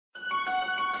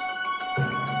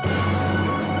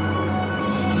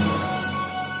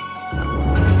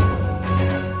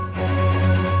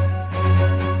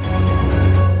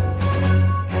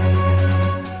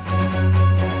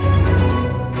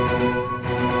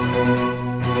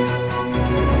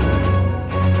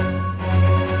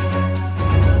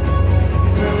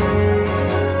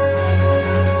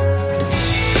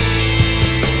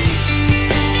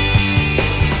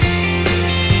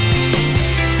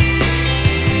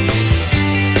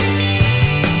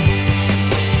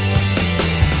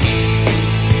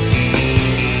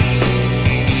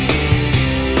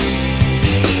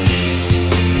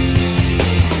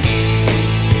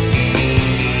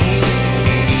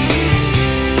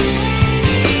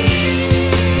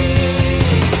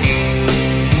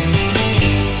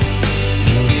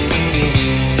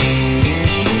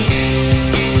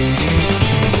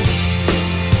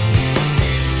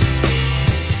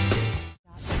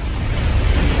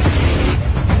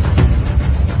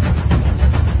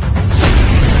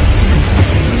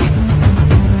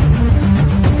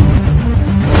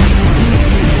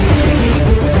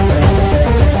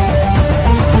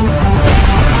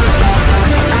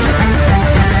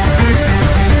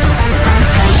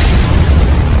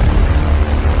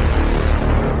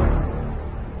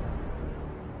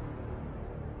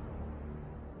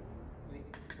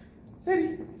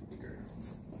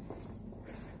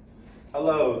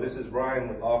Brian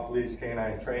with Leash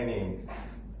K9 Training,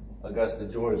 Augusta,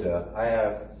 Georgia. I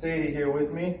have Sadie here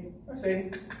with me. Hi,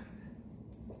 Sadie.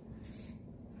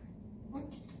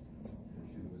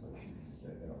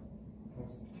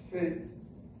 Sadie.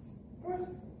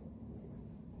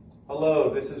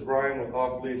 Hello, this is Brian with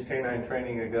Leash K9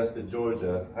 Training, Augusta,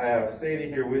 Georgia. I have Sadie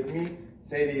here with me.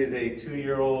 Sadie is a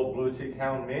 2-year-old Bluetick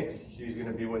hound mix. She's going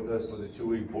to be with us for the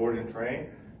 2-week board and train.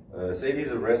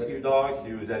 Sadie's a rescue dog.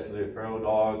 She was actually a feral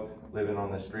dog living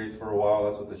on the streets for a while.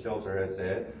 That's what the shelter has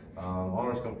said.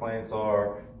 Owner's complaints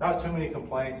are not too many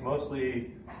complaints,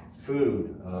 mostly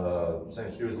food.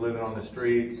 Since she was living on the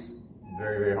streets,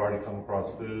 very, very hard to come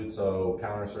across food. So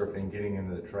counter surfing, getting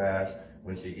into the trash.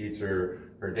 When she eats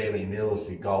her daily meal,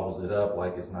 she gobbles it up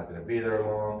like it's not going to be there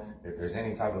long. If there's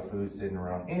any type of food sitting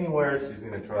around anywhere, she's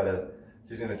going to try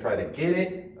to get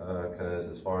it, because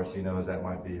as far as she knows, that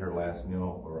might be her last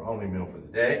meal or only meal for the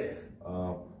day.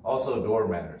 Also, door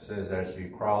manners. Says that she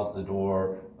crowds the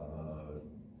door,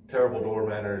 terrible door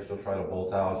manners. She'll try to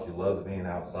bolt out. She loves being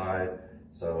outside,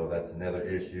 so that's another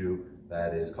issue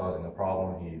that is causing a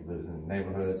problem. He lives in the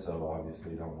neighborhood, so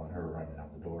obviously don't want her running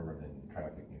out the door and in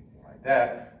traffic, anything like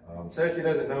that. Says she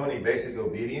doesn't know any basic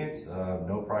obedience,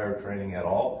 no prior training at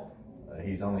all.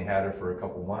 He's only had her for a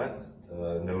couple months,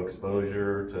 no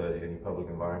exposure to any public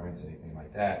environments, anything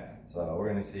like that. So we're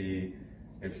gonna see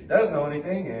if she does know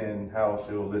anything and how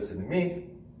she'll listen to me.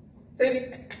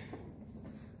 Sadie,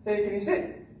 Sadie, can you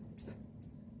sit?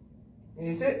 Can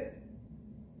you sit?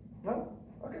 No?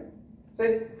 Okay.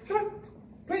 Sadie, come on,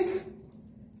 please.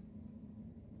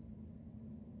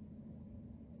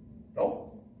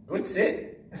 Oh, good sit.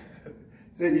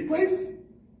 Sadie, please.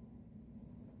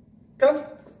 Come.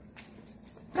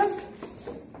 Come.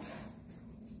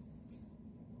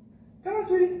 Come on,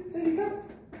 sweetie. Sadie, come.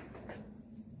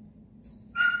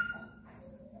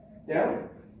 Down.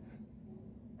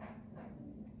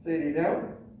 Sadie,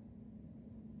 down.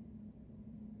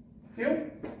 Heel.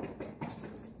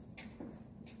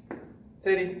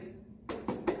 Sadie.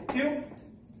 Heel.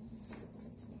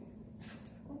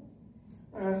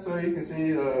 So you can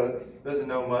see, doesn't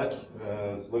know much.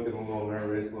 Looking a little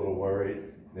nervous, a little worried.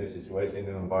 New situation,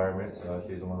 new environment, so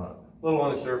she's a little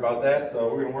unsure about that. So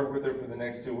we're going to work with her for the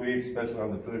next 2 weeks, especially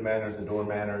on the food manners, the door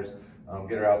manners,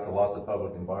 get her out to lots of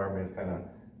public environments, kind of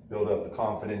build up the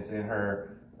confidence in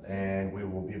her, and we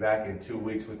will be back in 2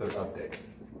 weeks with her update.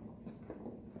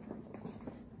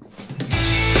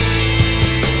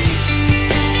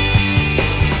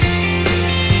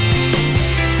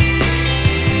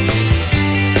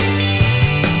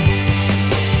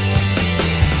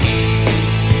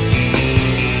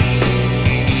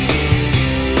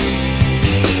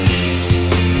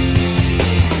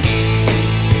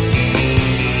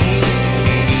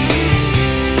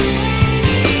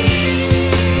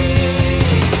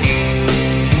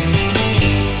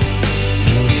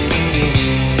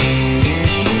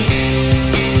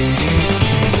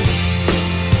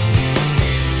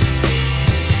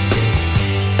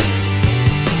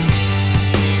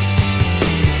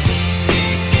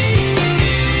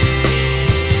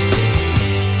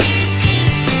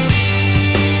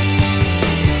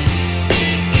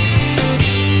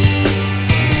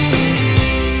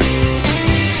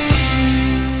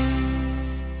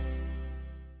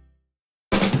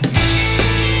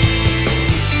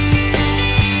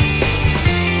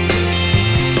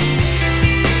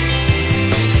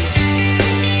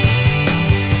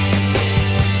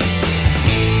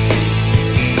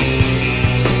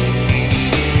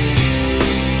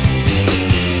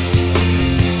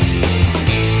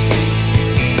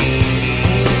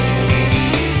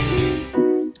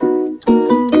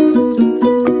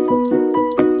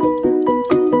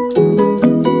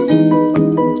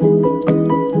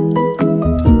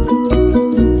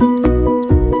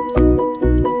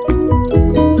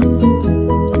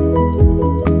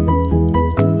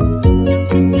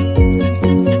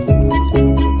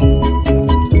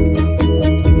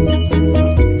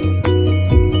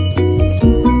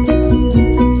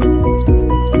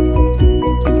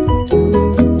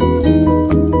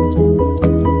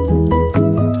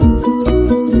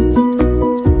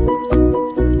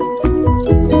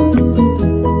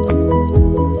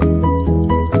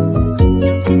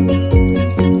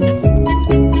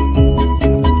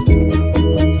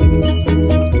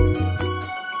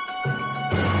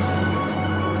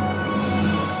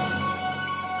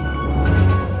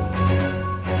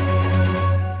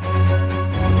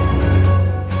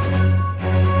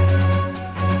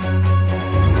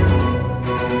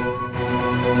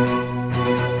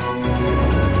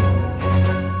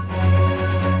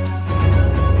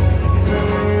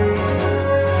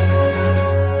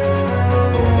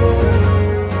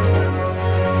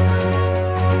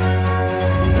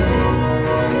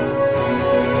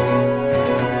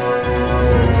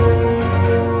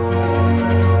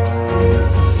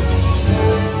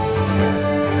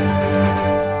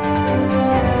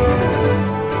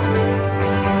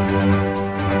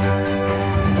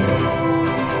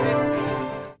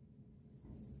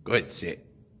 Good, sit.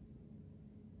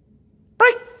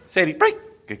 Break. Sadie, break.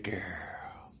 Good girl.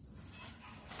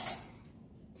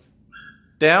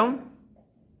 Down.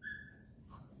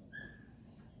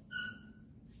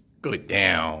 Good,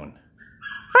 down.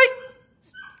 Break.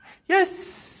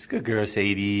 Yes. Good girl,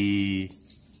 Sadie.